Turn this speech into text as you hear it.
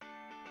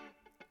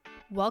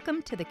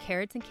Welcome to the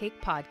Carrots and Cake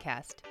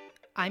podcast.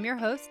 I'm your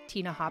host,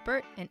 Tina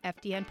Hoppert, an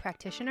FDN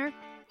practitioner,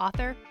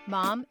 author,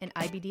 mom, and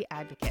IBD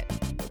advocate.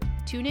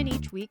 Tune in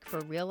each week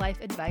for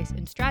real-life advice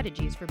and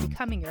strategies for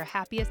becoming your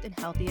happiest and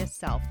healthiest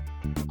self,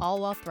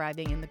 all while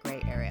thriving in the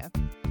gray area.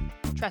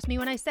 Trust me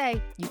when I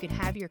say you can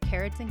have your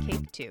carrots and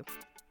cake too.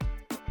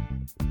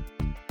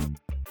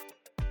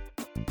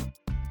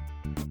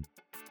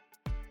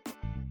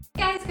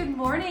 Hey guys, good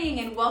morning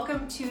and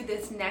welcome to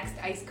this next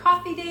iced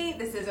coffee date.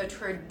 This is a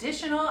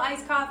traditional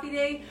iced coffee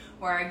date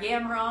where I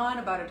yammer on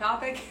about a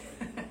topic.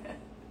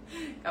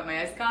 Got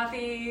my iced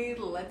coffee,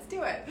 let's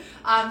do it.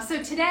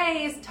 So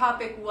today's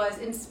topic was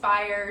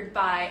inspired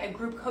by a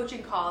group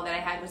coaching call that I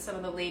had with some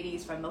of the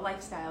ladies from the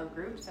lifestyle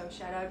group, so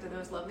shout out to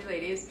those lovely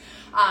ladies.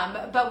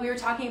 But we were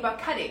talking about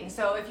cutting.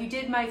 So if you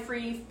did my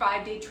free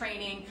 5-day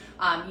training,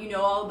 you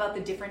know all about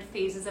the different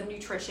phases of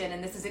nutrition,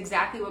 and this is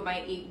exactly what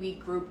my 8-week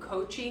group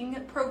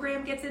coaching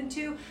program gets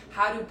into,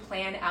 how to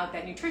plan out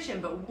that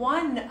nutrition. But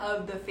one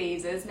of the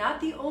phases,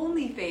 not the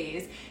only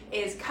phase,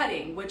 is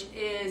cutting, which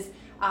is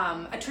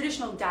a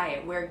traditional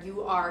diet where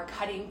you are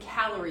cutting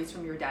calories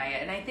from your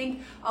diet. And I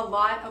think a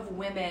lot of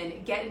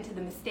women get into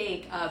the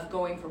mistake of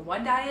going from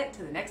one diet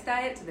to the next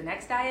diet to the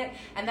next diet.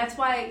 And that's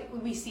why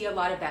we see a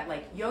lot of that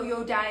like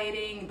yo-yo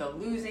dieting, the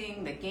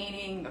losing, the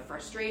gaining, the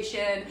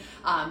frustration,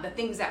 the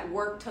things that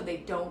work till they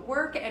don't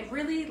work. And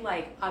really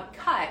like a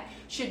cut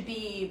should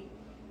be,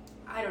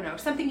 I don't know,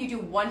 something you do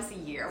once a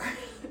year,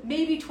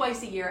 maybe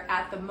twice a year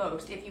at the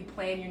most if you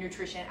plan your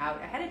nutrition out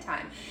ahead of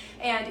time.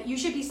 And you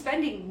should be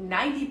spending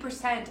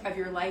 90% of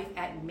your life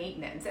at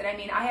maintenance. And I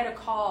mean, I had a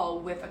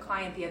call with a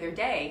client the other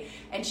day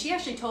and she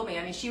actually told me,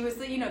 I mean, she was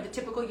the, the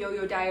typical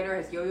yo-yo dieter,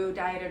 has yo-yo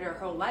dieted her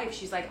whole life.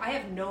 She's like, I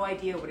have no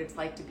idea what it's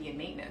like to be in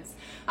maintenance.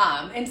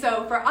 And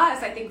so for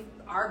us, I think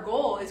our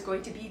goal is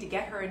going to be to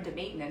get her into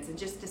maintenance and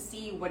just to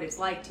see what it's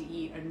like to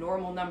eat a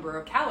normal number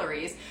of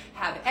calories,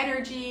 have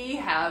energy,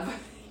 have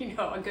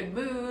a good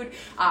mood,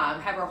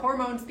 have our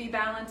hormones be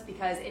balanced,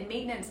 because in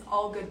maintenance,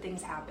 all good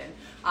things happen.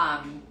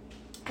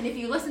 And if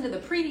you listen to the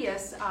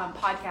previous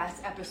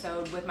podcast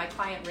episode with my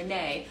client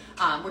Renee,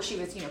 where she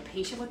was,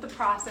 patient with the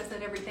process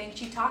and everything,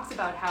 she talks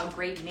about how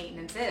great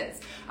maintenance is,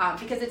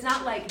 because it's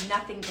not like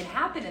nothing can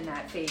happen in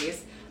that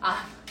phase.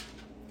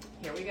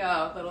 Here we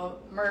go,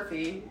 little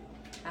Murphy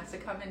has to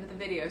come into the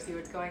video, see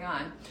what's going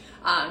on.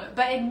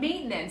 But in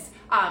maintenance,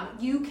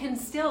 you can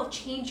still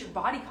change your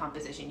body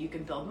composition. You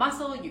can build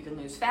muscle, you can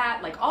lose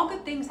fat, like all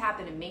good things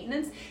happen in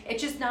maintenance.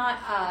 It's just not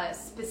a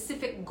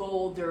specific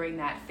goal during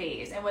that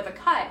phase. And with a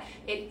cut,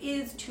 it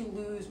is to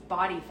lose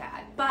body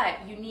fat, but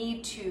you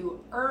need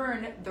to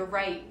earn the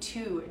right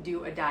to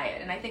do a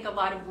diet. And I think a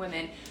lot of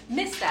women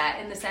miss that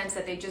in the sense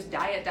that they just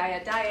diet,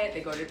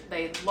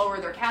 they lower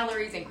their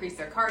calories, increase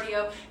their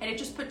cardio, and it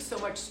just puts so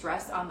much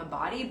stress on the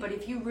body. But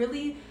if you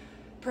really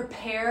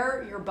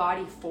prepare your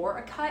body for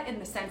a cut in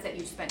the sense that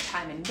you've spent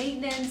time in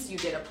maintenance, you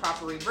did a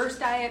proper reverse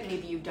diet,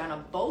 maybe you've done a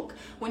bulk,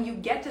 when you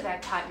get to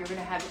that cut, you're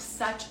gonna have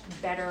such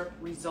better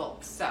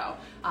results. So,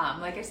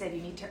 like I said,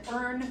 you need to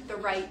earn the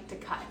right to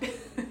cut.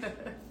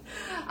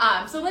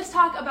 So let's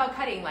talk about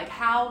cutting, like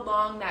how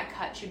long that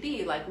cut should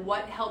be, like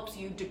what helps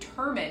you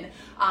determine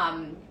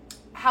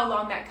how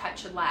long that cut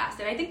should last.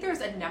 And I think there's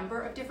a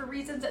number of different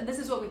reasons, and this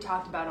is what we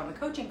talked about on the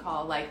coaching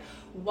call, like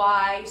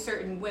why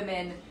certain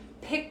women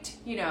picked,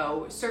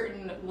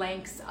 certain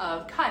lengths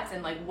of cuts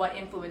and like what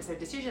influenced their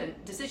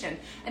decision.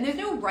 And there's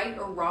no right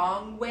or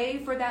wrong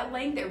way for that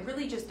length. It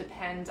really just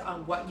depends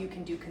on what you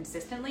can do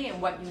consistently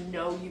and what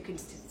you can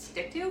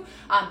stick to.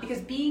 Because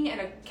being in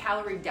a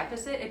calorie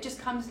deficit, it just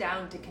comes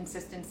down to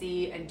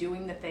consistency and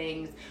doing the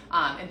things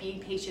and being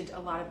patient a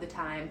lot of the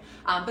time.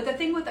 But the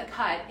thing with a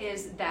cut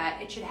is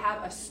that it should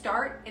have a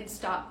start and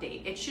stop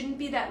date. It shouldn't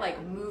be that like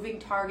moving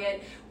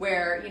target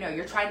where,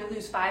 you're trying to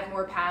lose 5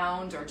 more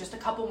pounds or just a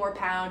couple more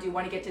pounds. You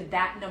want to get to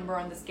that number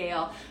on the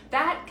scale.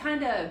 That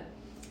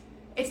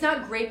it's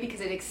not great because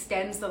it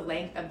extends the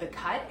length of the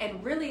cut,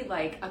 and really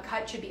like a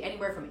cut should be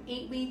anywhere from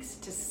 8 weeks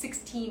to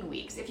 16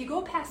 weeks. If you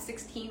go past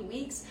 16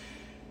 weeks,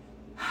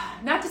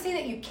 not to say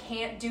that you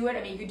can't do it,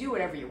 I mean you can do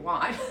whatever you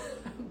want,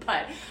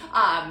 but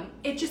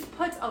it just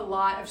puts a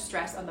lot of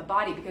stress on the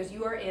body because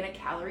you are in a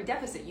calorie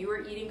deficit. You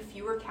are eating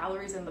fewer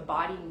calories than the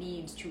body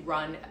needs to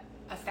run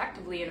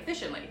effectively and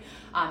efficiently.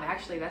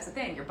 Actually, that's the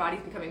thing. Your body's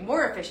becoming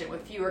more efficient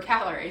with fewer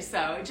calories,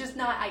 so it's just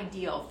not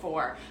ideal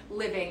for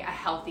living a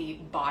healthy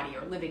body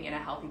or living in a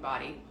healthy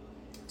body.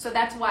 So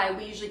that's why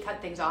we usually cut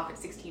things off at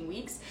 16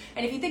 weeks.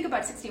 And if you think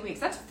about 16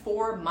 weeks, that's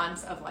 4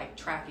 months of like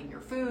tracking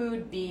your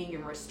food, being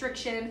in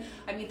restriction.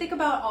 I mean, think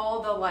about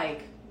all the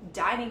like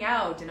dining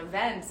out and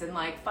events and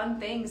like fun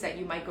things that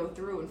you might go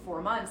through in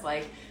 4 months.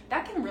 Like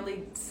that can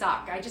really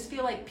suck. I just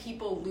feel like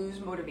people lose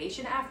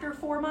motivation after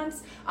 4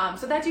 months.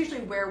 So that's usually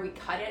where we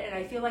cut it. And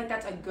I feel like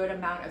that's a good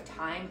amount of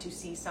time to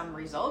see some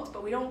results,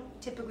 but we don't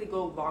typically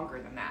go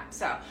longer than that.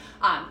 So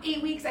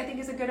 8 weeks I think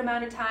is a good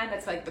amount of time.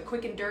 That's like the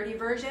quick and dirty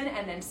version.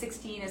 And then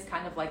 16 is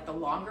kind of like the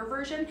longer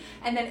version.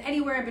 And then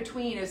anywhere in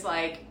between is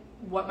like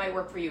what might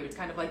work for you. It's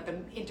kind of like the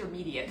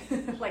intermediate,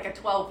 like a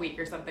 12-week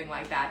or something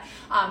like that.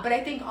 But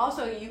I think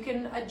also you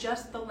can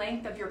adjust the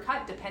length of your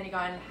cut depending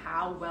on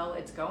how well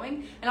it's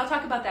going. And I'll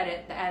talk about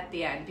that at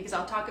the end, because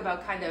I'll talk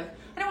about kind of,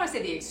 I don't want to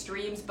say the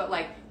extremes, but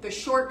like the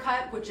short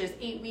cut, which is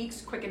 8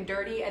 weeks, quick and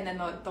dirty, and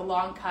then the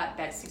long cut,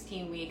 that's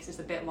 16 weeks, is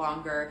a bit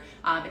longer.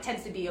 It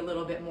tends to be a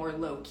little bit more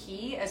low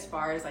key as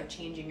far as like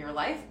changing your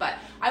life. But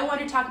I want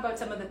to talk about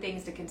some of the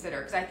things to consider,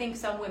 because I think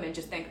some women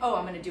just think, oh,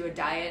 I'm going to do a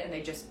diet, and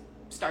they just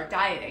start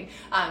dieting.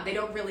 They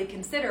don't really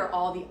consider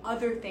all the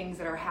other things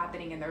that are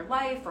happening in their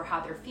life, or how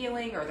they're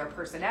feeling, or their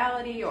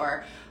personality,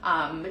 or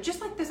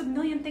just like there's a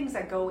million things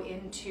that go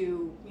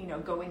into, you know,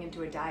 going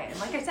into a diet. And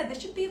like I said,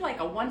 this should be like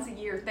a once a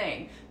year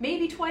thing.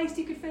 Maybe twice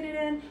you could fit it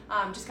in.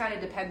 Just kind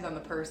of depends on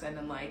the person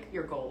and like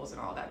your goals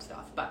and all that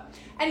stuff. But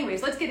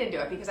anyways, let's get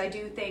into it, because I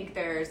do think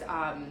there's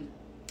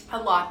a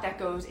lot that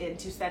goes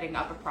into setting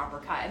up a proper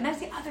cut. And that's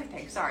the other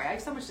thing. Sorry, I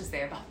have so much to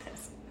say about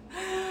this.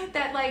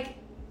 That like,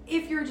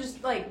 if you're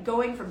just like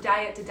going from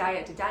diet to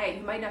diet to diet,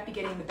 you might not be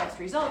getting the best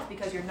results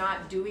because you're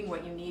not doing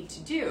what you need to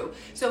do.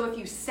 So if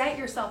you set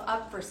yourself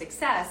up for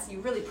success,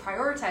 you really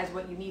prioritize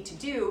what you need to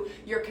do,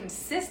 you're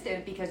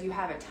consistent because you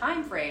have a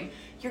time frame,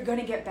 you're going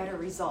to get better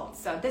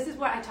results. So this is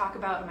what I talk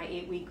about in my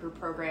 8-week group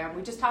program.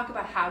 We just talk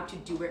about how to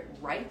do it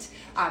right,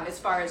 as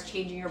far as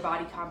changing your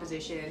body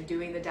composition,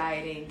 doing the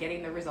dieting,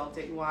 getting the results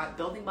that you want,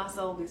 building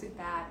muscle, losing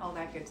fat, all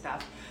that good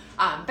stuff.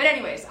 But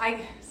anyways,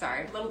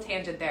 sorry, little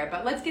tangent there,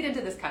 but let's get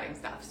into this cutting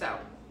stuff. So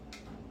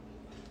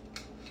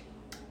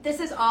this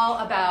is all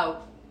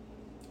about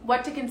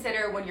what to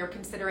consider when you're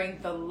considering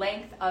the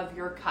length of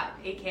your cut,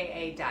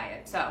 aka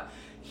diet. So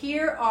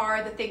here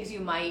are the things you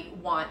might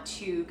want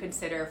to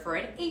consider for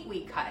an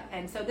 8-week cut.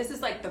 And so this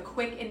is like the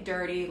quick and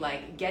dirty,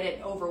 like get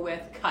it over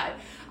with cut.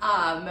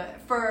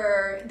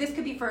 This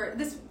could be for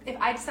this, if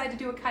I decide to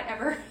do a cut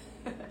ever,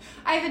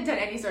 I haven't done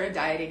any sort of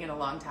dieting in a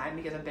long time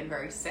because I've been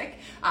very sick.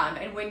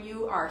 And when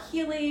you are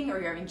healing, or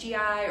you're having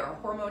GI or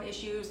hormone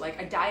issues,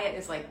 like a diet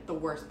is like the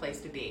worst place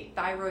to be.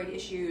 Thyroid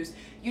issues,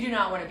 you do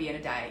not want to be in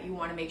a diet. You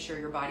want to make sure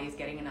your body is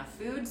getting enough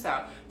food.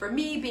 So for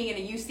me, being in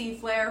a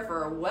UC flare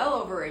for well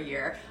over a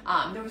year,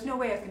 there was no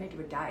way I was going to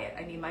do a diet.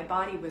 I mean, my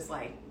body was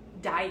like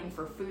dying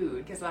for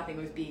food because nothing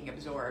was being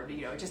absorbed.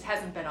 You know, it just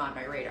hasn't been on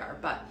my radar.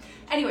 But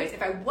anyways,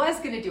 if I was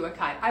going to do a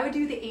cut, I would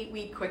do the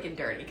 8-week quick and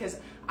dirty, because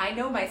I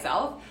know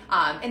myself,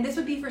 and this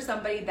would be for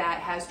somebody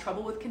that has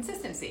trouble with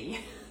consistency.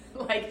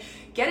 Like,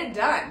 get it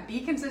done. Be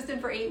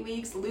consistent for 8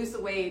 weeks, lose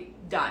the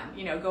weight, done.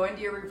 You know, go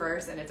into your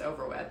reverse and it's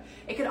over with.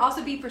 It could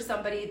also be for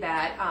somebody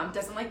that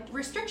doesn't like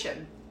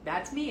restriction.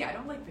 That's me. I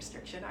don't like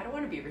restriction. I don't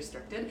want to be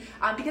restricted,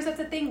 because that's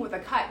the thing with a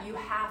cut. You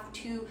have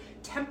to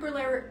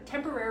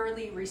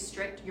temporarily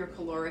restrict your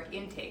caloric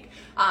intake.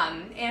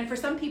 And for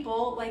some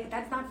people, like,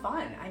 that's not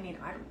fun. I mean,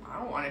 I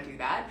don't want to do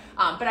that.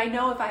 But I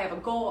know if I have a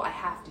goal, I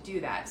have to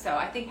do that. So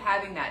I think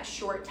having that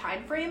short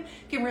time frame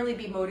can really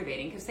be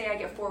motivating, because say I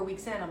get 4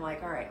 weeks in, I'm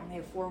like, all right, I only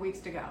have 4 weeks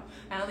to go.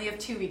 I only have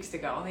 2 weeks to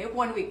go. I only have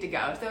 1 week to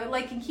go. So it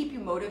like can keep you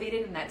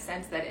motivated in that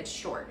sense that it's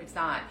short. It's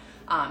not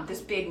this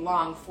big,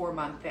 long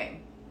 4-month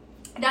thing.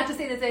 Not to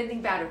say there's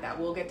anything bad with that.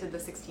 We'll get to the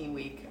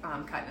 16-week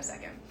cut in a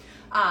second.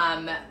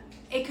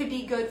 It could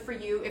be good for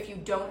you if you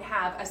don't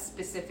have a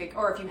specific,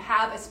 or if you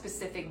have a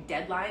specific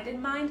deadline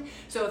in mind.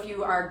 So if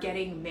you are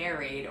getting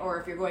married, or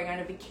if you're going on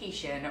a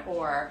vacation,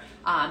 or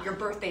your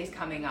birthday's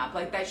coming up,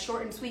 like that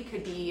short and sweet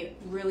could be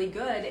really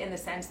good in the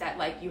sense that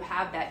like you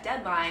have that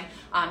deadline,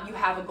 you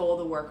have a goal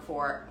to work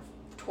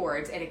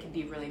towards, and it can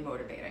be really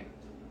motivating.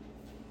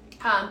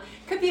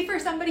 Could be for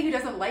somebody who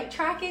doesn't like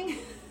tracking.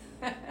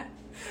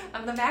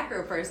 I'm the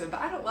macro person, but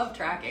I don't love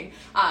tracking.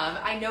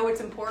 I know it's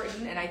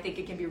important, and I think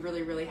it can be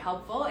really, really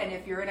helpful. And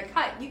if you're in a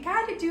cut, you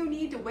kind of do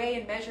need to weigh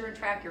and measure and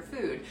track your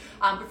food.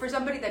 But for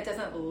somebody that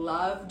doesn't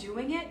love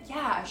doing it,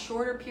 yeah, a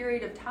shorter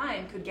period of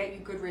time could get you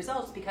good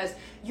results because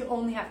you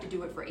only have to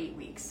do it for 8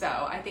 weeks. So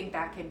I think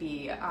that can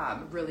be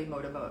really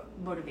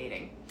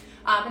motivating.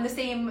 In the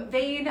same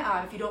vein,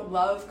 if you don't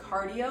love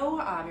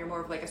cardio, you're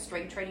more of like a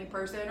strength training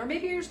person, or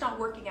maybe you're just not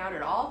working out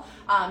at all,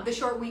 the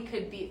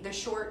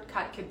short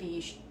cut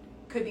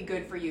could be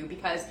good for you,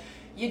 because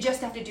you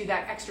just have to do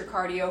that extra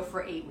cardio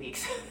for 8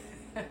 weeks.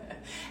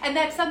 And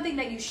that's something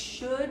that you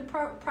should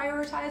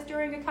prioritize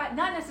during a cut.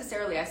 Not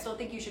necessarily. I still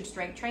think you should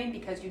strength train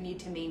because you need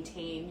to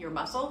maintain your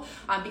muscle.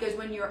 Because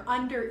when you're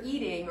under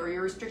eating or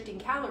you're restricting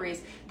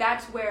calories,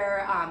 that's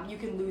where you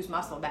can lose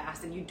muscle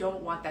mass, and you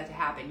don't want that to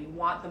happen. You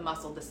want the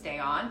muscle to stay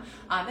on.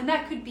 And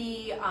that could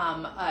be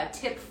a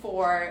tip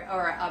or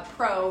a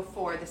pro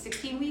for the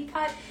 16-week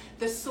cut.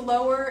 The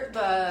slower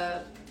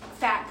the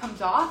fat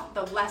comes off,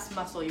 the less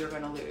muscle you're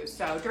going to lose.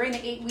 So during the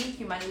 8-week,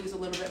 you might lose a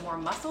little bit more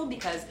muscle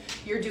because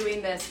you're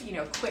doing this,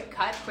 quick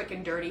cut, quick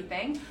and dirty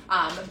thing.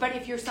 But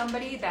if you're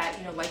somebody that,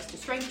 likes to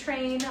strength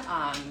train,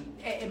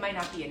 it might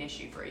not be an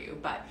issue for you.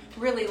 But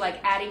really, like,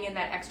 adding in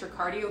that extra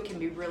cardio can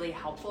be really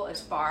helpful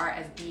as far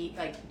as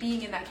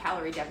being in that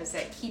calorie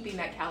deficit, keeping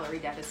that calorie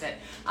deficit.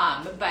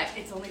 But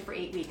it's only for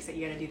 8 weeks that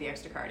you're going to do the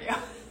extra cardio.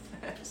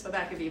 So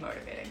that could be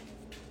motivating.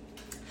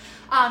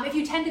 If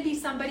you tend to be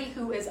somebody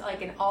who is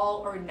like an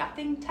all or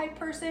nothing type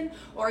person,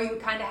 or you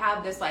kind of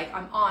have this like,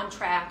 I'm on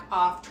track,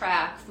 off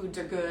track, foods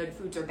are good,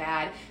 foods are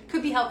bad,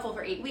 could be helpful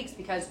for 8 weeks,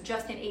 because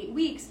just in 8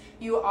 weeks,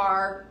 you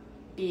are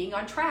being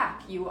on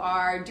track. You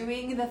are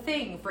doing the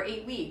thing for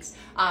 8 weeks.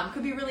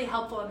 Could be really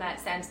helpful in that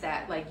sense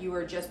that like you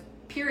are just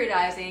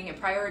periodizing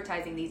and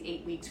prioritizing these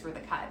 8 weeks for the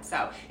cut.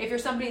 So if you're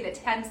somebody that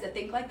tends to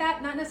think like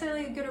that, not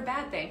necessarily a good or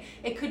bad thing,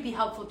 it could be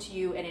helpful to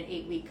you in an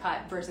 8-week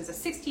cut versus a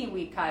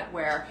 16-week cut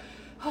where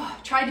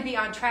trying to be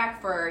on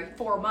track for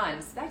 4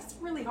 months, that's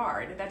really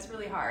hard. That's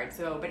really hard.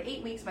 So, but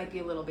 8 weeks might be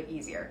a little bit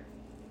easier.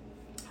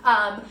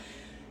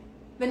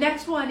 The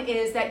next one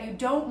is that you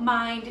don't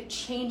mind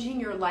changing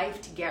your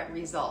life to get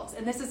results.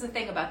 And this is the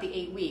thing about the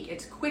 8-week.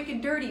 It's quick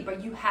and dirty,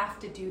 but you have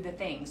to do the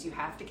things. You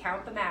have to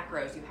count the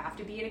macros. You have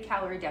to be in a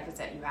calorie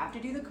deficit. You have to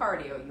do the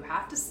cardio. You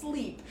have to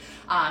sleep.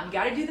 You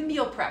got to do the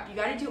meal prep. You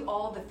got to do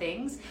all the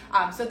things.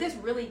 So this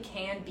really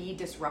can be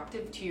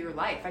disruptive to your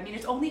life. I mean,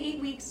 it's only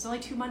 8 weeks. It's only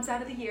 2 months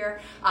out of the year,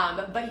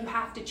 but you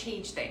have to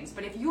change things.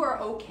 But if you are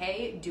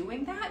okay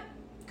doing that,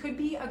 could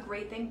be a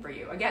great thing for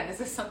you. Again, this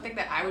is something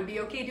that I would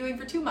be okay doing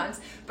for 2 months,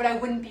 but I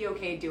wouldn't be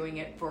okay doing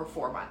it for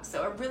 4 months.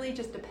 So it really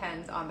just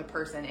depends on the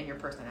person and your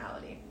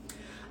personality.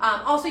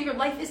 Also, your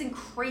life isn't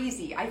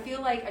crazy. I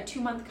feel like a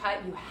 2-month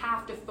cut, you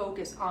have to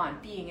focus on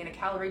being in a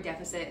calorie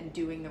deficit and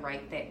doing the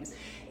right things.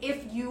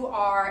 If you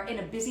are in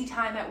a busy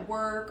time at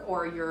work,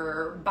 or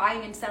you're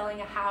buying and selling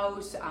a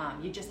house,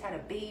 you just had a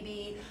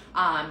baby,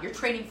 you're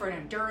training for an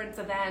endurance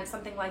event,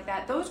 something like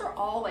that, those are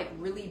all like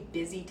really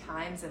busy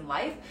times in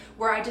life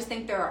where I just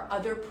think there are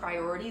other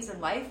priorities in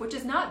life, which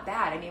is not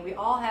bad. I mean, we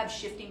all have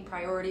shifting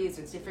priorities.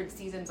 It's different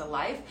seasons of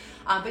life,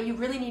 but you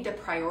really need to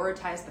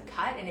prioritize the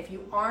cut. And if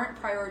you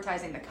aren't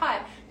prioritizing the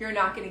cut, you're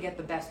not going to get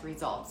the best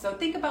results. So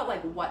think about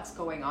like what's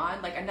going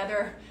on. Like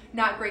another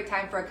not great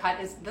time for a cut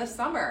is the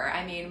summer.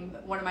 I mean,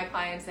 one of my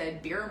clients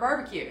said beer and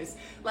barbecues.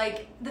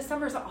 Like the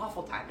summer's an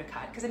awful time to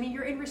cut, because I mean,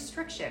 you're in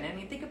restriction. I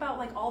mean, think about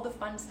like all the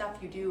fun stuff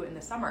you do in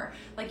the summer.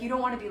 Like you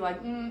don't want to be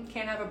like,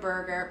 can't have a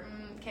burger,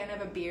 can't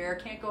have a beer,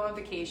 can't go on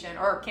vacation,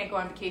 or can't go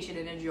on vacation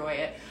and enjoy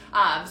it.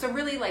 So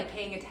really like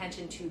paying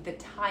attention to the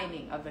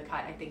timing of the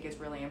cut, I think, is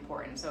really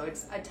important. So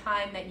it's a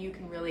time that you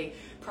can really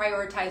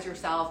prioritize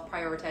yourself,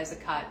 prioritize the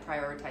cut,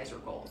 prioritize your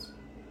goals.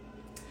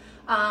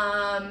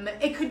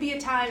 It could be a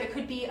time, it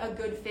could be a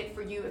good fit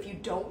for you if you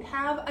don't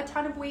have a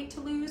ton of weight to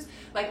lose.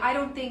 Like I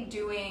don't think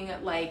doing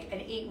like an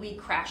 8-week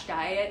crash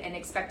diet and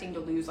expecting to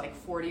lose like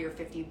 40 or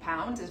 50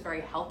 pounds is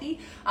very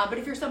healthy. But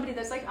if you're somebody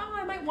that's like,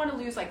 I might want to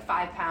lose like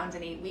 5 pounds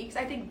in 8 weeks,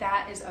 I think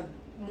that is a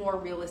more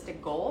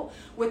realistic goal.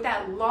 With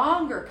that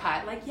longer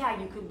cut, like yeah,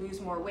 you could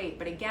lose more weight,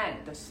 but again,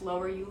 the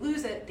slower you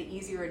lose it, the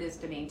easier it is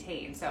to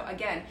maintain. So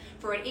again,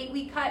 for an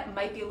 8-week cut, it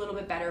might be a little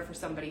bit better for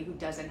somebody who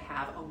doesn't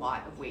have a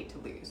lot of weight to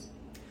lose.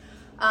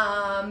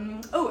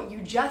 You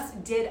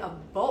just did a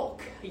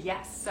bulk.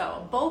 Yes,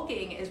 so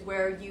bulking is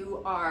where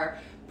you are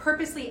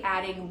purposely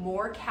adding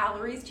more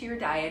calories to your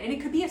diet, and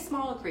it could be a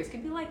small increase. It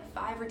could be like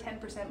 5 or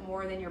 10%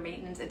 more than your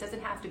maintenance. It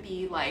doesn't have to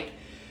be like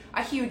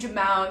a huge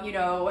amount, you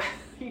know.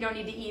 You don't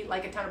need to eat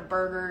like a ton of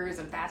burgers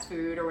and fast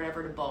food or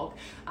whatever to bulk.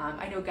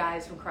 I know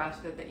guys from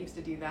CrossFit that used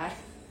to do that.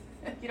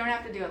 You don't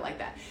have to do it like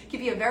that. It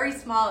could be a very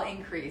small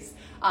increase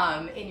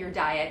in your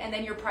diet, and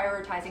then you're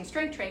prioritizing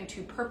strength training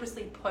to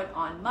purposely put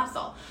on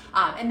muscle.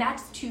 And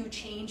that's to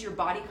change your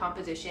body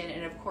composition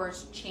and of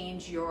course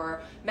change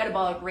your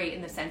metabolic rate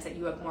in the sense that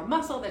you have more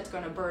muscle that's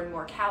going to burn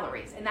more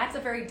calories. And that's a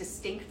very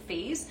distinct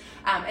phase.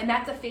 And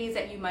that's a phase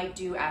that you might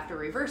do after a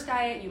reverse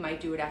diet, you might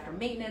do it after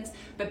maintenance,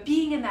 but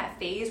being in that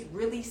phase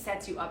really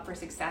sets you up for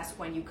success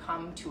when you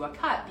come to a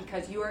cut,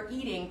 because you are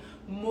eating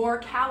more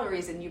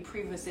calories than you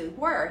previously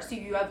were, so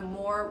you have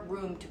more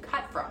room to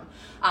cut from.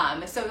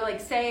 So like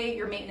say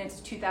your maintenance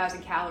is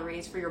 2,000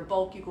 calories, for your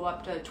bulk you go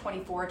up to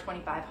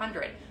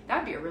 2,500. That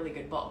would be a really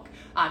good bulk.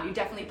 You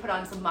definitely put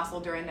on some muscle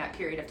during that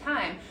period of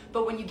time,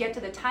 but when you get to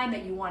the time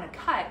that you want to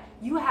cut,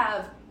 you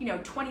have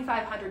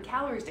 2,500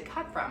 calories to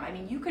cut from. I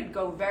mean, you could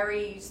go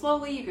very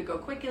slowly, you could go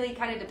quickly,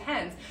 kind of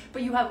depends,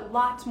 but you have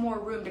lots more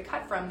room to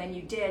cut from than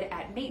you did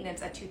at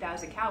maintenance at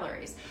 2,000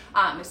 calories.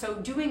 So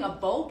doing a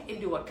bulk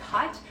into a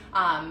cut,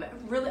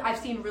 really, I've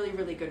seen really,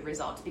 really good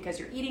results, because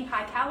you're eating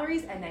high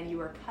calories and then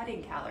you are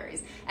cutting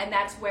calories. And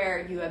that's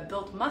where you have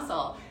built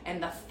muscle,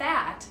 and the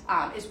fat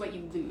is what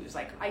you lose.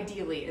 Like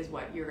ideally is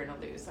what you're gonna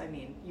lose. I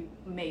mean, you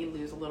may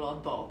lose a little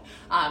of both.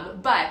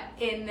 But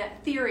in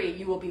theory,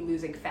 you will be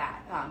losing fat.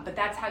 But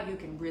that's how you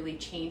can really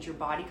change your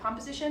body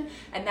composition,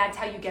 and that's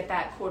how you get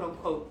that quote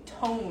unquote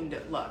toned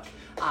look.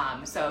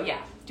 So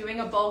yeah, doing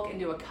a bulk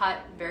into a cut,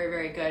 very,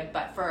 very good.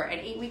 But for an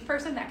 8-week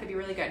person, that could be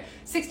really good.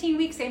 16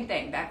 weeks, same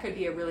thing. That could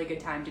be a really good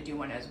time to do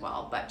one as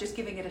well, but just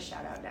giving it a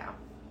shout out now.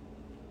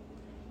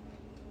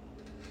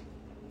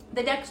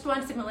 The next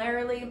one,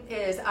 similarly,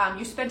 is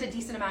you spent a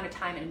decent amount of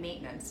time in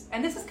maintenance.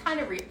 And this is kind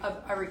of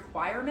a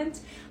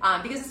requirement,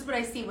 because this is what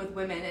I see with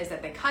women, is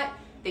that they cut,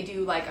 they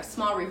do like a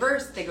small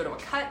reverse, they go to a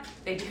cut,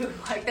 they do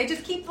like, they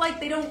just keep like,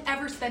 they don't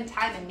ever spend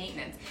time in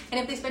maintenance. And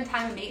if they spend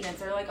time in maintenance,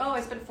 they're like, oh,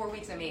 I spent 4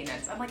 weeks in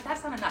maintenance. I'm like,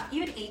 that's not enough.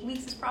 Even 8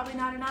 weeks is probably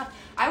not enough.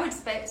 I would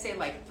say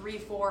like 3,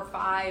 4,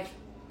 5,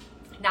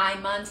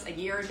 9 months, a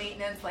year in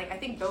maintenance. Like, I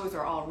think those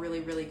are all really,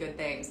 really good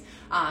things.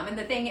 And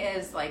the thing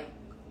is, like,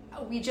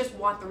 we just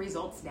want the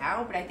results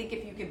now, but I think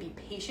if you can be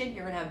patient,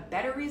 you're gonna have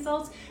better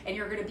results and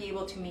you're gonna be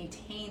able to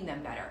maintain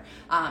them better.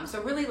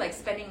 So really like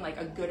spending like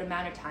a good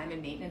amount of time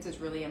in maintenance is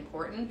really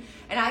important.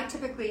 And I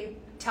typically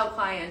tell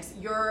clients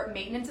your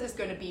maintenance is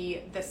gonna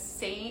be the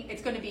same,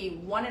 it's gonna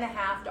be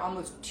 1.5 to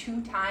almost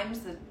 2 times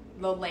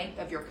the length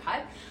of your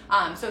cut.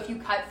 So if you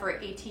cut for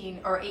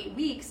 18 or 8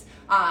 weeks,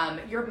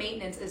 your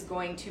maintenance is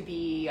going to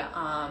be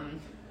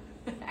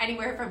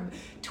anywhere from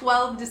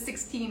 12 to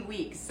 16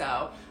 weeks.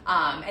 So,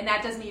 and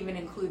that doesn't even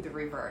include the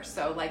reverse.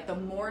 So like the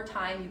more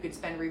time you could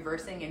spend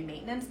reversing in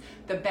maintenance,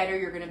 the better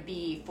you're gonna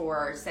be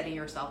for setting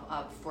yourself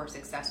up for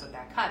success with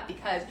that cut,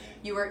 because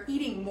you are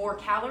eating more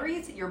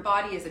calories, your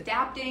body is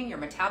adapting, your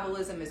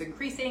metabolism is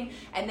increasing,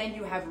 and then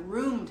you have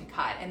room to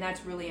cut. And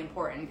that's really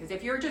important, because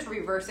if you're just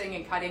reversing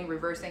and cutting,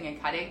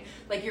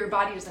 like your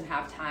body doesn't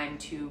have time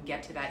to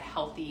get to that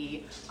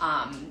healthy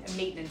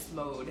maintenance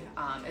mode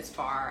as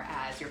far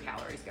as your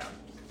calories go.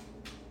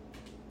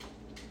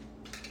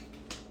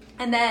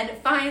 And then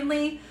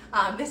finally,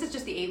 this is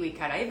just the 8-week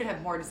cut. I even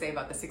have more to say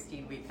about the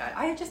 16-week cut.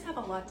 I just have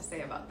a lot to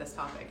say about this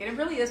topic, and it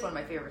really is one of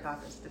my favorite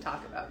topics to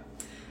talk about,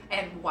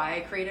 and why I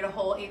created a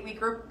whole 8-week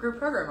group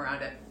program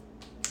around it.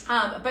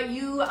 But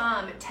you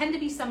tend to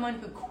be someone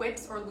who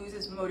quits or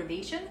loses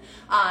motivation.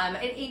 An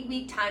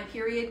 8-week time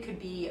period could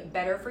be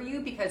better for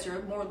you because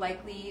you're more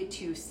likely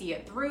to see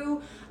it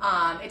through.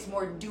 It's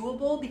more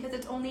doable because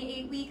it's only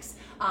 8 weeks.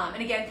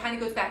 And again, kind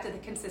of goes back to the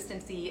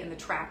consistency and the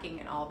tracking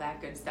and all that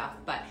good stuff.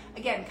 But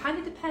again, kind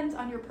of depends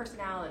on your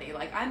personality.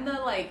 Like I'm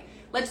the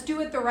let's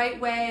do it the right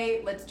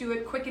way. Let's do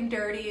it quick and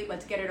dirty.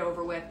 Let's get it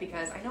over with,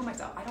 because I know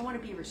myself. I don't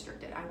want to be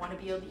restricted. I want to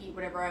be able to eat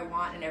whatever I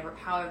want and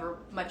however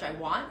much I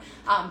want.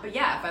 But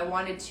yeah, if I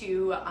wanted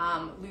to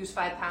lose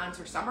 5 pounds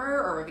for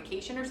summer or a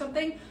vacation or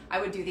something,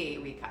 I would do the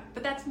 8-week cut.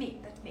 But that's me.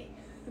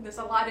 There's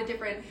a lot of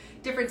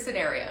different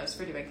scenarios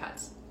for doing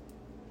cuts.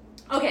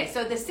 Okay,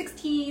 so the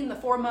 16, the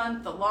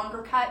 4-month, the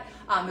longer cut,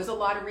 there's a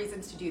lot of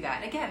reasons to do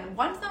that. And again,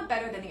 one's not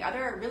better than the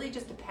other. It really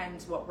just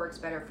depends what works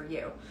better for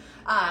you.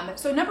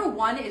 So number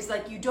one is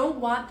like, you don't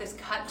want this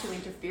cut to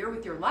interfere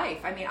with your life.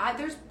 I mean,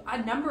 there's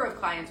a number of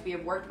clients we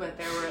have worked with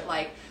that were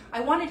like,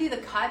 I want to do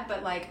the cut,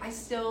 but like,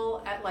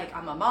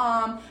 I'm a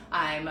mom,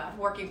 I'm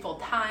working full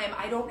time.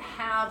 I don't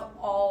have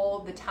all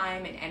the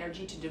time and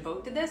energy to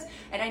devote to this.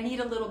 And I need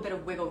a little bit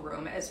of wiggle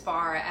room as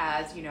far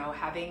as,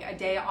 having a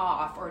day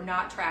off, or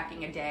not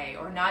tracking a day,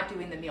 or not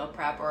doing the meal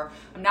prep, or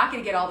I'm not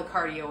going to get all the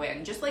cardio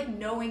in. Just like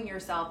knowing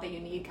yourself that you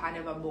need kind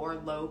of a more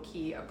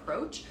low-key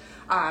approach.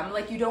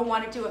 Like you don't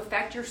want it to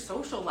affect your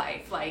social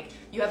life. Like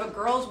you have a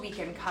girls'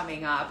 weekend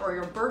coming up, or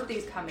your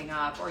birthday's coming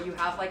up, or you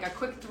have like a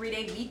quick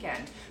 3-day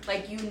weekend.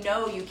 Like you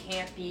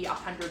can't be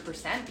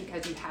 100%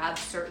 because you have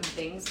certain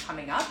things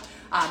coming up.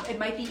 It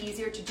might be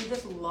easier to do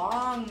this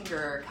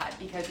longer cut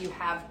because you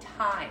have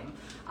time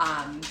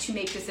to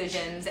make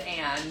decisions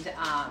and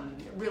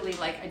really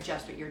like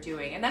adjust what you're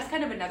doing. And that's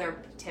kind of another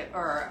tip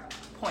or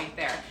point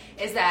there,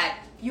 is that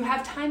you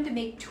have time to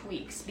make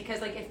tweaks, because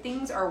like if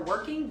things are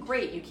working,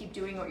 great, you keep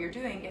doing what you're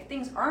doing. If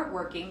things aren't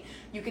working,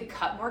 you could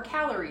cut more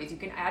calories, you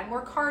can add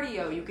more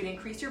cardio, you can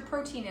increase your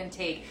protein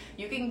intake,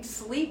 you can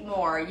sleep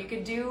more, you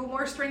can do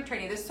more strength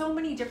training. There's so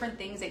many different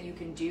things that you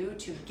can do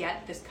to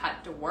get this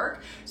cut to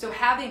work. So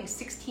having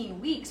 16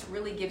 weeks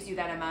really gives you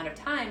that amount of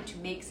time to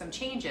make some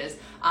changes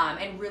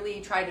and really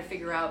try to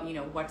figure out,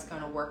 what's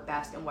going to work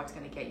best and what's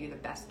going to get you the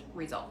best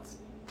results.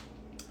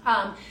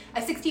 A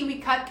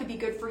 16-week cut could be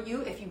good for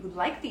you if you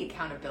like the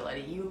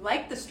accountability, you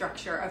like the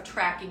structure of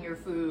tracking your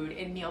food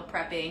and meal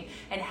prepping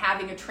and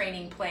having a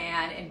training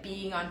plan and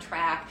being on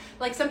track.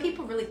 Like some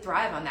people really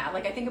thrive on that.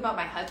 Like I think about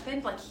my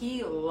husband, like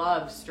he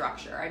loves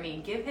structure. I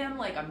mean, give him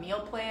like a meal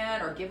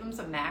plan or give him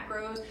some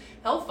macros,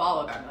 he'll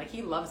follow them. Like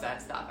he loves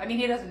that stuff. I mean,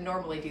 he doesn't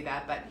normally do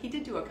that, but he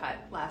did do a cut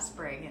last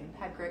spring and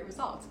had great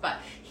results. But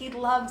he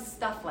loves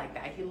stuff like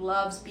that. He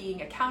loves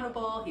being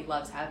accountable. He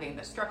loves having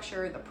the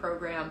structure, the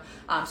program.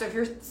 So if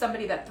you're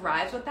somebody that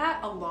thrives with that,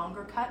 a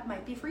longer cut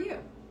might be for you.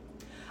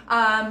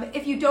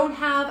 If you don't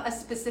have a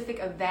specific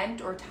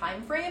event or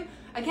time frame,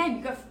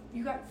 again,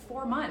 you got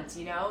 4 months,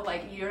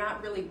 like you're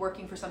not really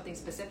working for something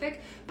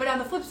specific. But on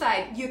the flip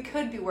side, you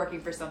could be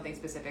working for something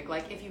specific.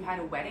 Like if you had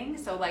a wedding,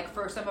 so like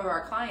for some of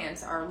our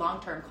clients, our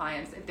long-term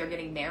clients, if they're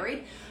getting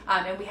married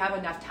and we have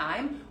enough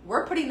time,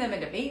 we're putting them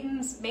into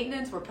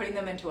maintenance, we're putting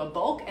them into a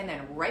bulk, and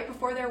then right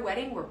before their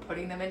wedding, we're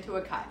putting them into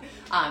a cut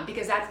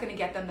because that's going to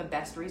get them the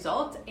best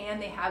results,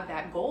 and they have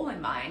that goal in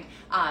mind.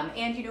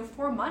 And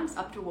 4 months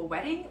up to a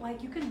wedding,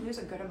 like you can lose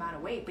a good amount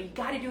of weight, but you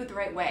got to do it the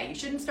right way. You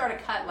shouldn't start a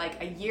cut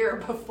like a year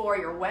before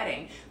your wedding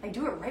wedding, like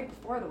do it right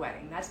before the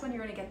wedding. That's when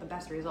you're going to get the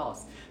best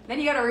results. Then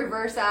you got to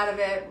reverse out of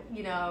it,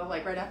 you know,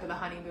 like right after the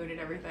honeymoon and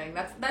everything.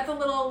 That's a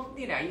little,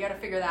 you know, you got to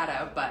figure that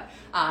out. But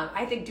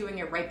I think doing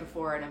it right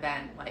before an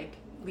event, like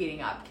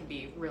leading up, can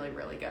be really,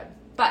 really good.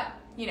 But,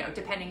 you know,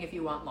 depending if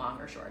you want long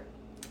or short.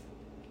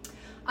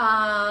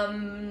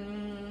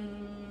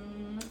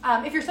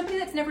 If you're somebody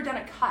that's never done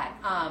a cut,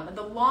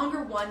 the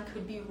longer one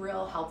could be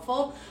real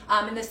helpful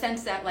in the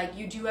sense that like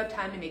you do have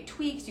time to make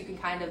tweaks. You can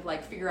kind of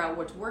like figure out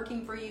what's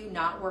working for you,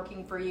 not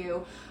working for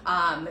you.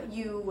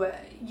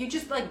 You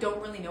just like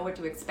don't really know what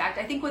to expect.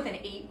 I think with an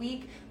 8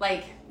 week,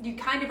 like you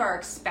kind of are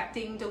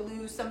expecting to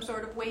lose some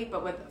sort of weight,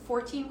 but with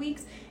 14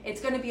 weeks,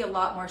 it's going to be a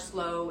lot more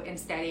slow and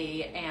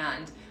steady,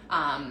 and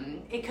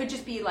it could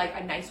just be like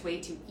a nice way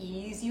to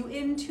ease you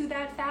into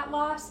that fat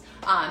loss.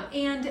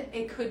 And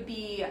it could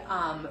be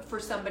for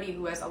somebody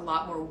who has a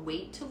lot more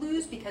weight to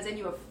lose, because then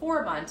you have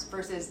 4 months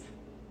versus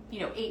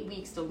 8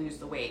 weeks to lose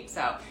the weight.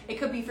 So it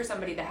could be for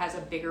somebody that has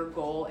a bigger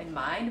goal in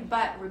mind.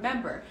 But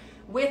remember,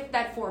 with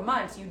that 4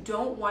 months, you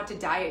don't want to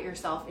diet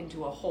yourself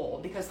into a hole,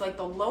 because like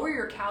the lower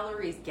your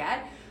calories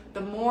get,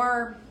 the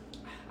more,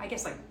 I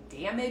guess, like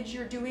damage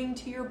you're doing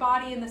to your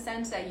body, in the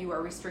sense that you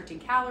are restricting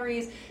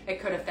calories. It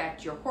could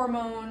affect your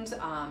hormones,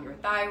 your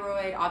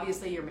thyroid,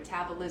 obviously your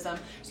metabolism.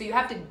 So you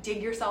have to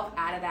dig yourself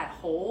out of that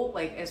hole,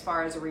 like as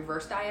far as a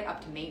reverse diet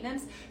up to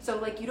maintenance. So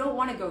like you don't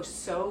want to go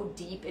so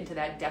deep into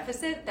that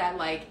deficit that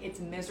like it's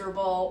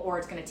miserable, or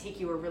it's going to take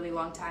you a really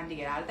long time to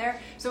get out of there.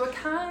 So it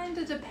kind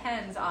of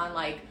depends on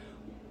like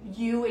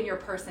you and your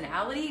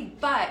personality,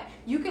 but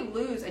you could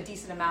lose a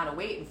decent amount of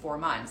weight in 4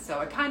 months.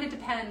 So it kind of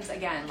depends,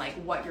 again, like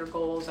what your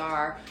goals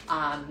are,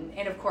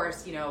 and of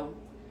course,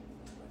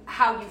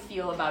 how you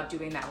feel about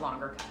doing that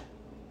longer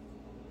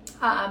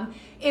cut.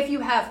 If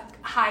you have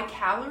high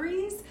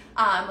calories,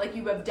 like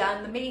you have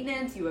done the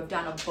maintenance, you have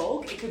done a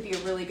bulk, it could be a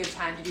really good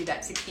time to do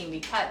that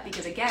 16-week cut,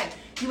 because again,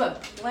 you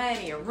have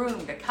plenty of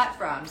room to cut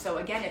from. So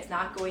again, it's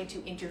not going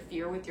to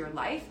interfere with your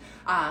life.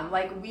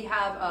 Like we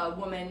have a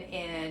woman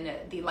in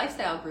the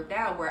lifestyle group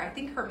now where I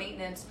think her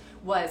maintenance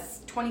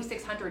was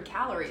 2,600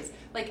 calories.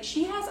 Like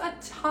she has a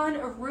ton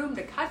of room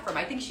to cut from.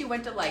 I think she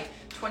went to like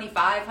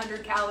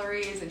 2,500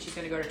 calories, and she's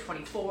gonna go to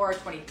 24,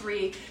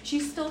 23.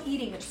 She's still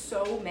eating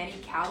so many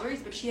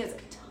calories, but she has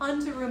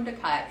tons of room to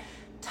cut,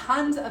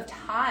 tons of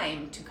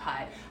time to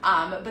cut.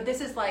 But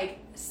this is like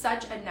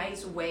such a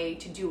nice way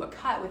to do a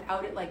cut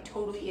without it like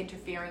totally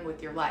interfering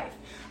with your life.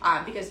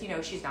 Because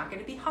she's not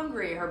gonna be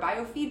hungry, her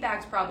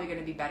biofeedback's probably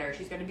gonna be better,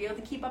 she's gonna be able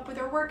to keep up with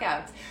her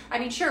workouts. I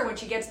mean, sure, when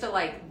she gets to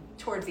like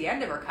towards the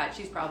end of her cut,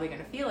 she's probably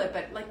gonna feel it,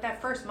 but like that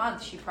first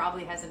month, she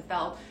probably hasn't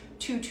felt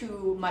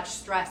too much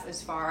stress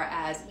as far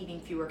as eating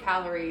fewer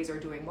calories or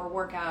doing more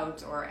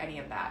workouts or any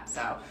of that.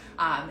 So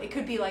it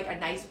could be like a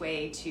nice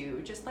way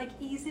to just like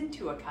ease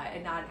into a cut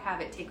and not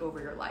have it take over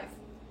your life.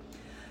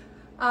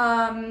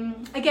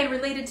 Again,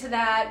 related to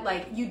that,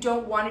 like you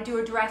don't want to do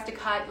a drastic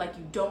cut, like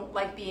you don't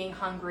like being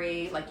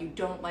hungry, like you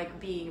don't like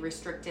being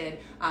restricted.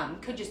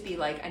 Could just be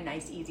like a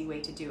nice, easy way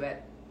to do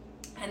it.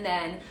 And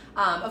then,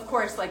 of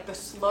course, like the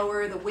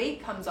slower the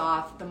weight comes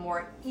off, the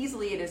more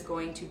easily it is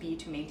going to be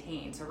to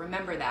maintain. So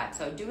remember that.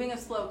 So doing a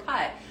slow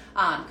cut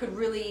could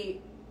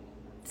really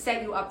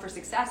set you up for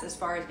success as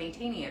far as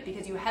maintaining it,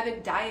 because you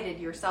haven't dieted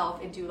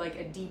yourself into like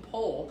a deep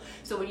hole.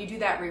 So when you do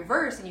that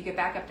reverse and you get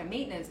back up to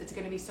maintenance, it's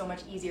going to be so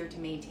much easier to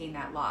maintain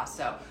that loss.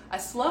 So a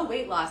slow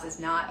weight loss is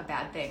not a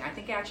bad thing. I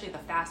think actually the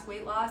fast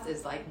weight loss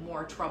is like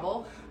more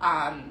trouble.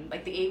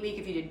 Like the 8 week,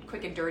 if you did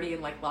quick and dirty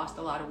and like lost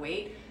a lot of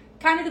weight,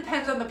 kind of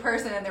depends on the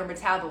person and their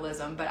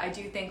metabolism, but I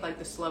do think like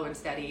the slow and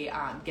steady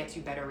gets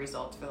you better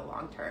results for the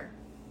long term.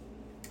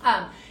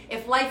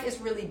 If life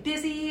is really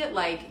busy,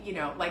 like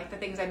the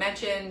things I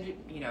mentioned,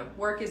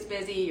 work is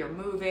busy, you're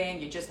moving,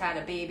 you just had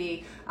a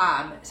baby,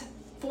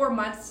 4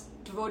 months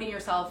devoting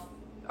yourself,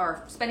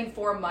 or spending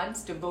 4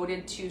 months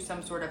devoted to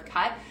some sort of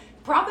cut,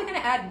 probably going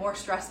to add more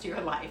stress to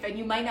your life, and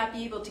you might not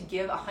be able to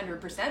give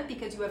 100%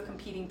 because you have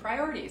competing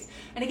priorities.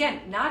 And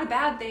again, not a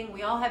bad thing.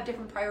 We all have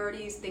different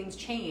priorities, things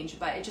change,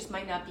 but it just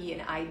might not be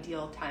an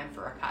ideal time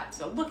for a cut.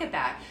 So look at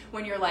that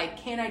when you're like,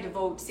 can I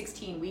devote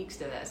 16 weeks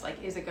to this? Like,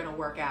 is it going to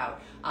work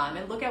out?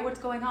 And look at what's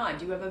going on.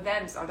 Do you have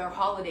events? Are there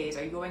holidays?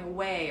 Are you going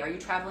away? Are you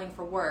traveling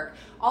for work?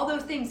 All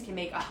those things can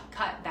make a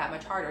cut that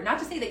much harder. Not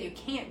to say that you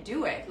can't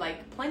do it,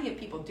 like plenty of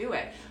people do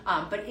it,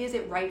 but is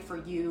it right for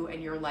you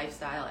and your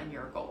lifestyle and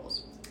your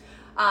goals?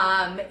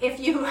 If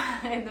you,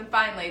 and then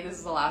finally, this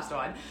is the last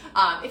one,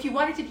 if you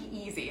want it to be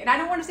easy, and I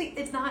don't want to say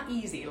it's not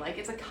easy, like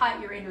it's a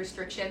cut, you're in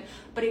restriction,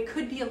 but it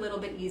could be a little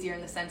bit easier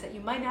in the sense that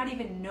you might not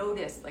even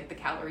notice like the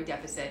calorie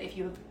deficit if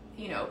you've,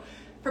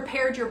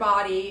 prepared your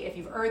body, if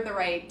you've earned the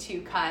right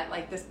to cut,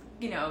 like this,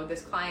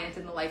 this client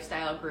in the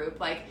lifestyle group,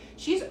 like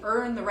she's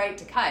earned the right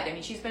to cut. I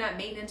mean, she's been at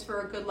maintenance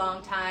for a good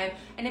long time.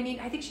 And I mean,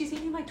 I think she's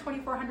eating like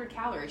 2,400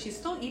 calories. She's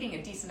still eating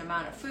a decent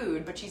amount of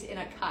food, but she's in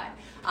a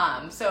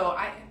cut. So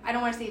I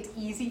don't want to say it's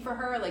easy for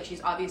her. Like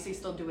she's obviously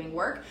still doing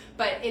work,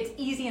 but it's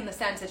easy in the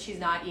sense that she's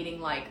not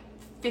eating like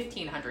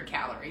 1,500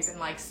 calories and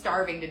like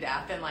starving to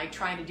death and like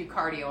trying to do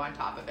cardio on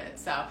top of it.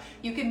 So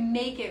you can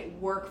make it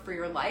work for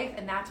your life,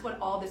 and that's what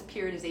all this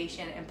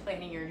periodization and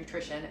planning your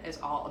nutrition is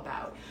all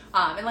about.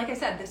 And like I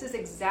said, this is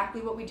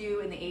exactly what we do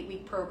in the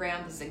 8-week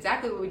program. This is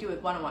exactly what we do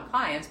with one-on-one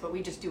clients, but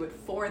we just do it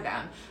for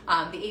them.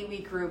 The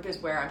 8-week group is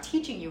where I'm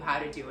teaching you how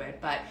to do it,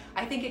 but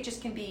I think it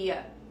just can be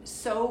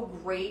so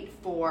great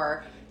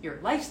for your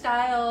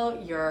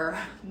lifestyle, your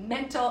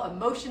mental,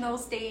 emotional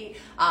state,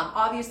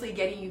 obviously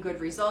getting you good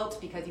results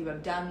because you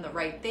have done the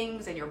right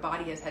things and your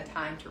body has had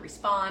time to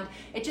respond.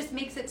 It just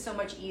makes it so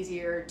much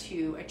easier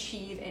to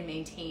achieve and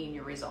maintain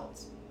your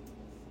results.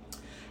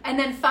 And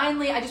then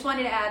finally, I just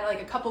wanted to add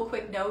like a couple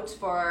quick notes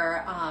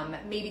for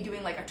maybe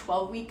doing like a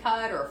 12-week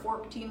cut or a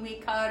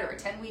 14-week cut or a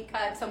 10-week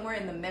cut, somewhere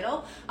in the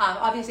middle.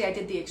 Obviously, I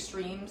did the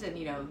extremes, and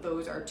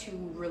those are two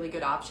really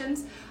good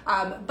options.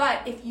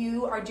 But if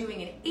you are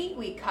doing an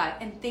 8-week cut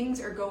and things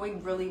are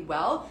going really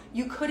well,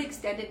 you could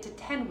extend it to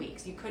 10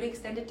 weeks. You could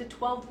extend it to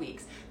 12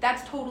 weeks.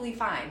 That's totally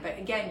fine. But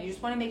again, you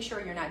just want to make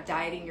sure you're not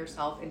dieting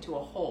yourself into a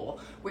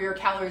hole where your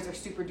calories are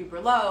super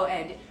duper low,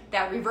 and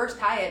that reverse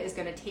diet is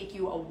going to take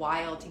you a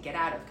while to get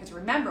out of. Because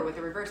remember, with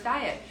a reverse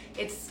diet,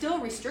 it's still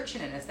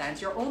restriction in a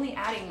sense. You're only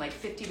adding like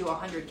 50 to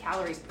 100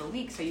 calories per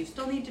week, so you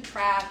still need to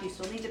track, you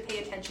still need to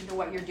pay attention to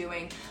what you're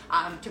doing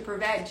to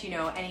prevent,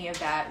 any of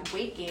that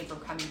weight gain from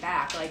coming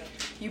back. Like,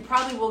 you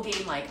probably will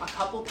gain like a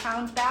couple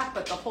pounds back,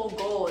 but the whole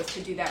goal is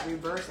to do that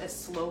reverse as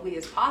slowly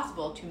as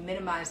possible to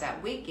minimize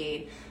that weight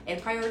gain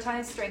and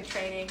prioritize strength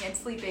training and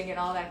sleeping and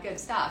all that good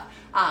stuff.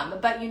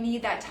 But you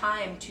need that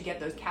time to get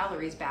those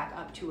calories back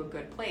up to a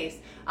good place,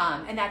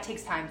 and that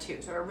takes time too.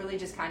 So it really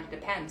just kind of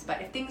depends.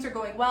 But if things are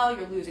going well,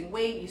 you're losing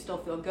weight, you still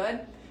feel good,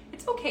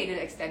 it's okay to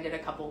extend it a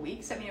couple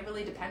weeks. I mean, it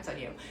really depends on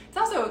you. It's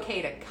also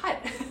okay to cut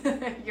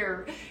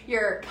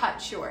your cut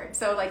short.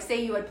 So like,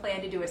 say you had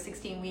planned to do a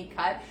 16-week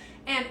cut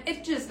and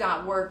it's just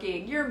not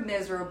working. You're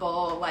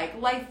miserable. Like,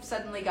 life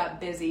suddenly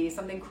got busy.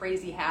 Something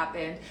crazy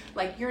happened.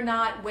 Like, you're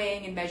not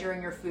weighing and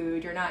measuring your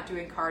food. You're not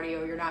doing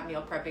cardio. You're not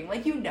meal prepping.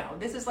 Like,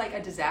 this is like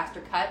a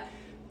disaster cut.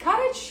 Cut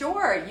it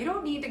short. You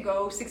don't need to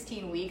go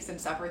 16 weeks and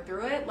suffer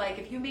through it. Like,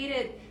 if you made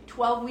it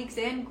 12 weeks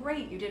in,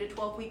 great, you did a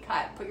 12-week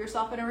cut. Put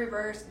yourself in a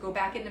reverse, go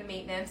back into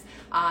maintenance,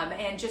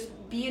 and just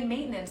be in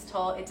maintenance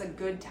till it's a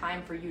good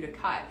time for you to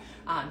cut.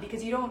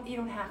 Because you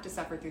don't have to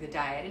suffer through the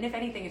diet. And if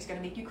anything, it's going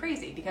to make you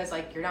crazy because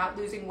like, you're not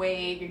losing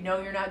weight,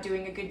 you're not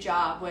doing a good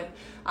job with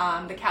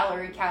the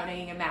calorie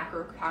counting and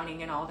macro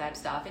counting and all that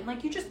stuff. And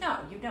like, you just know,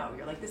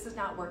 you're like, this is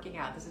not working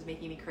out. This is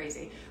making me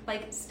crazy.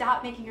 Like,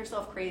 stop making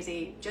yourself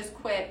crazy. Just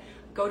quit.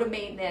 Go to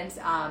maintenance,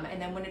 and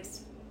then when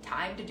it's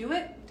time to do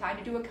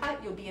a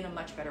cut, you'll be in a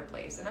much better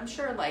place. And I'm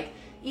sure, like,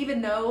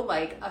 even though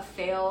like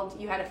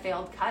you had a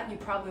failed cut, you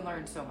probably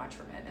learned so much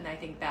from it. And I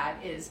think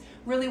that is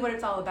really what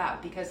it's all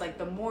about, because like,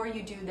 the more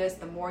you do this,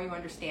 the more you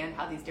understand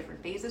how these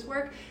different phases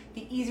work,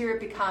 the easier it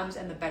becomes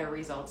and the better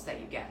results that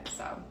you get.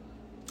 So,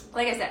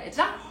 like I said, it's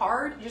not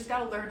hard. You just got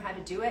to learn how to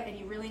do it, and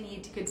you really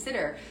need to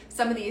consider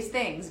some of these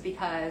things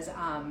because,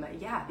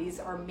 these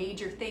are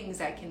major things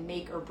that can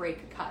make or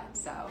break a cut.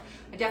 So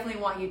I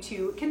definitely want you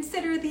to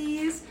consider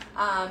these,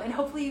 and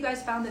hopefully you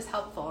guys found this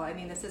helpful. I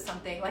mean, this is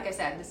something, like I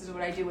said, this is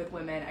what I do with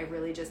women. I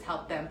really just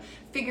help them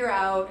figure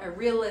out a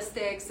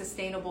realistic,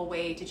 sustainable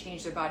way to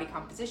change their body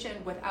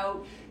composition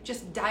without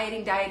just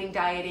dieting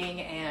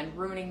and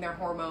ruining their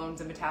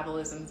hormones and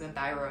metabolisms and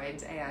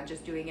thyroids, and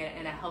just doing it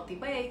in a healthy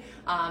way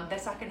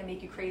that's not going to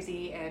make you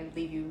crazy and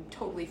leave you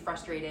totally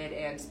frustrated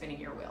and spinning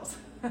your wheels.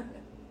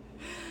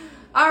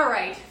 All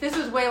right, this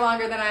was way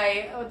longer than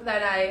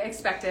I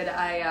expected.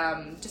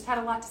 I just had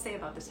a lot to say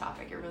about this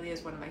topic. It really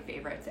is one of my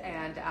favorites.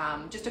 And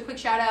just a quick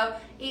shout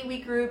out,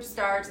 8-week group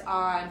starts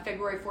on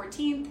February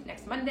 14th,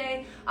 next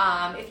Monday.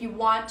 If you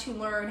want to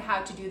learn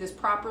how to do this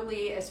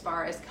properly as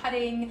far as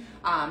cutting,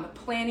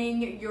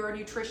 planning your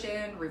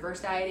nutrition, reverse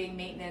dieting,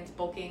 maintenance,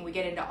 bulking, we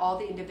get into all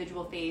the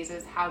individual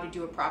phases, how to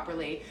do it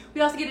properly.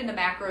 We also get into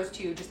macros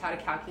too, just how to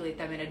calculate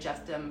them and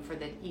adjust them for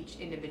each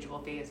individual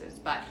phases.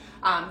 But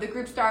the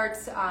group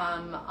starts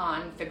on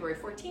February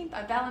 14th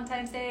on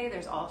Valentine's Day.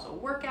 There's also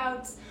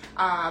workouts,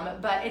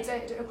 but it's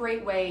a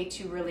great way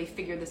to really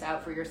figure this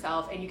out for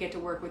yourself, and you get to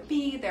work with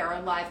me. There are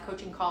live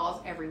coaching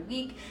calls every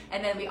week,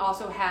 and then we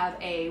also have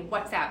a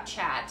WhatsApp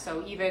chat.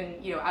 So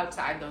even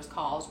outside those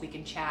calls, we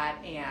can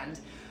chat and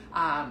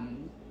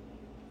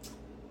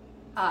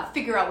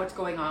figure out what's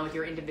going on with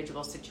your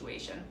individual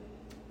situation.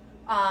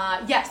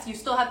 Yes, you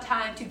still have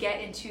time to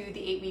get into the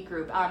 8-week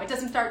group. It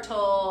doesn't start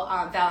till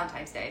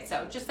Valentine's Day,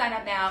 so just sign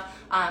up now.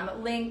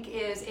 Link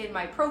is in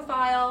my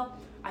profile.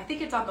 I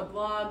think it's on the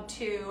blog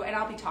too, and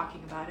I'll be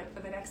talking about it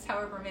for the next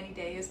however many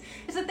days.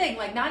 It's the thing,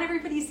 like, not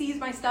everybody sees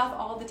my stuff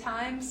all the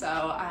time, so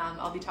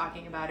I'll be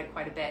talking about it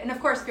quite a bit. And of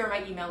course, if you're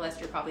on my email list,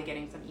 you're probably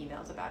getting some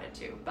emails about it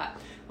too. But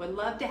would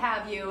love to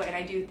have you, and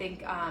I do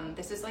think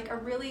this is like a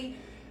really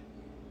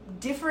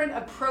different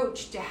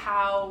approach to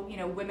how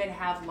women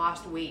have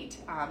lost weight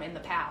in the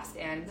past.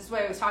 And this is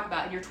what I always talk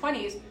about. In your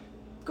 20s,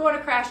 go on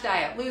a crash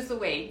diet, lose the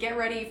weight, get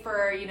ready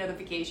for, you know, the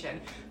vacation.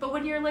 But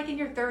when you're like in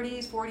your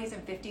 30s, 40s,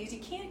 and 50s, you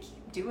can't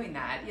keep doing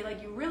that.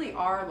 You really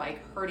are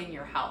like hurting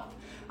your health.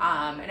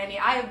 And I mean,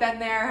 I have been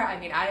there. I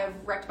mean, I have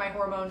wrecked my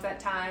hormones at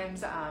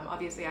times.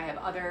 Obviously, I have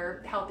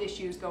other health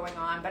issues going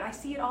on, but I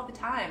see it all the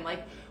time.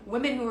 Like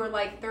women who are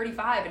like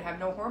 35 and have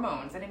no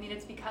hormones. And I mean,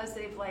 it's because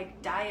they've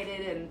like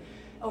dieted and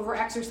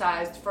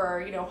over-exercised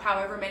for, you know,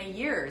 however many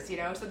years, you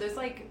know. So there's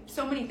like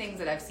so many things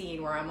that I've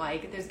seen where I'm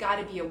like, there's got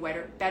to be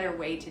a better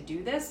way to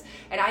do this.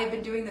 And I've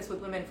been doing this with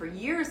women for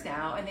years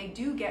now, and they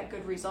do get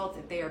good results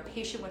if they are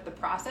patient with the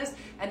process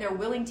and they're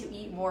willing to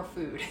eat more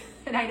food.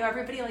 And I know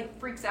everybody like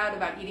freaks out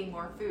about eating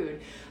more food,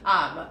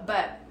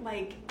 but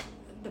like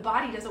the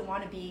body doesn't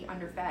want to be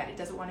underfed. It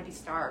doesn't want to be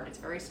starved. It's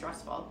very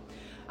stressful.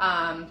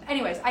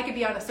 Anyways, I could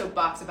be on a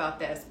soapbox about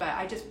this, but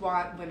I just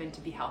want women to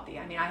be healthy.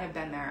 I mean, I have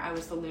been there. I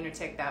was the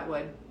lunatic that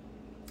would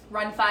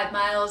run 5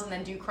 miles and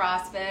then do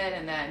CrossFit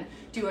and then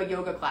do a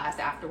yoga class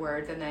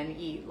afterwards and then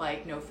eat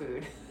like no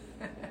food.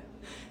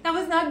 That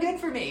was not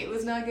good for me. It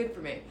was not good for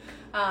me.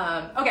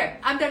 Okay,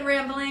 I'm done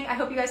rambling. I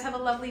hope you guys have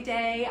a lovely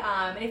day.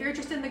 And if you're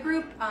interested in the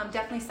group,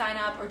 definitely sign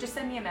up or just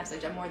send me a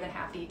message. I'm more than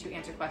happy to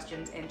answer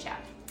questions in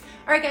chat.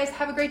 All right, guys,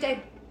 have a great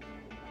day.